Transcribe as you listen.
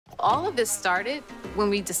All of this started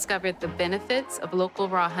when we discovered the benefits of local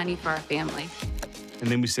raw honey for our family. And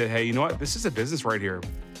then we said, hey, you know what? This is a business right here.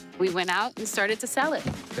 We went out and started to sell it.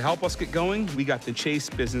 To help us get going, we got the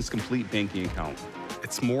Chase Business Complete Banking Account.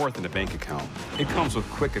 It's more than a bank account. It comes with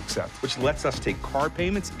QuickAccept, which lets us take card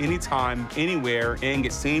payments anytime, anywhere, and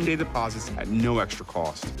get same-day deposits at no extra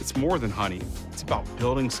cost. It's more than honey. It's about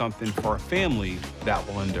building something for a family that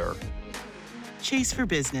will endure. Chase for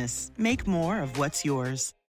Business. Make more of what's yours.